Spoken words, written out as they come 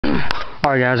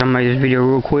Alright guys, I'm gonna make this video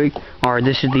real quick. Alright,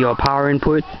 this is the power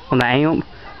input on the amp.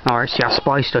 Alright, see I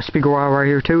spliced a speaker wire right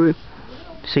here to it.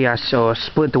 See I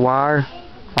split the wire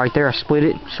right there, I split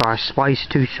it. So I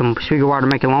spliced to some speaker wire to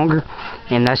make it longer.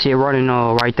 And that's it running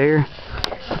right there.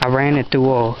 I ran it through,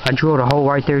 I drilled a hole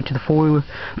right there to the four-wheeler.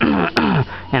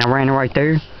 And I ran it right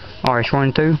there. Alright, it's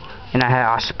running through. And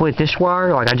I split this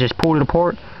wire, like I just pulled it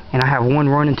apart. And I have one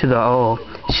running to the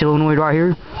solenoid right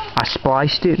here. I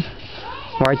spliced it.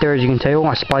 Right there, as you can tell,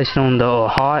 I spliced it on the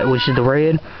hot, which is the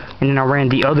red, and then I ran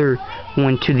the other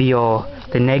one to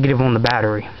the negative on the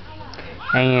battery.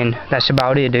 And that's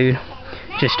about it, dude.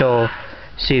 Just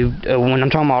see, when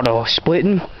I'm talking about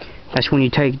splitting, that's when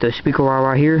you take the speaker wire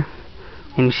right here,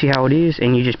 and you see how it is,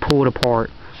 and you just pull it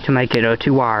apart to make it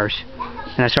two wires.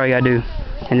 And that's all you gotta do.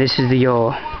 And this is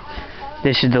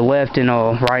the left and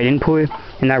right input,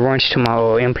 and that runs to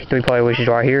my MP3 player, which is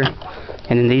right here.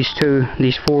 And then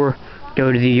these four go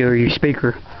to your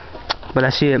speaker. But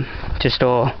that's it. Just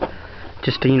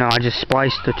you know, I just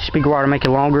spliced the speaker wire to make it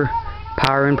longer.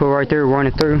 Power input right there, run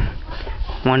it through,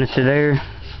 run it to there,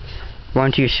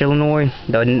 run to your solenoid,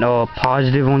 the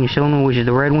positive on your solenoid, which is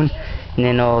the red one, and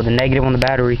then the negative on the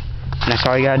battery. And that's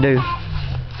all you gotta do.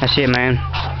 That's it, man.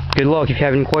 Good luck. If you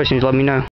have any questions, let me know.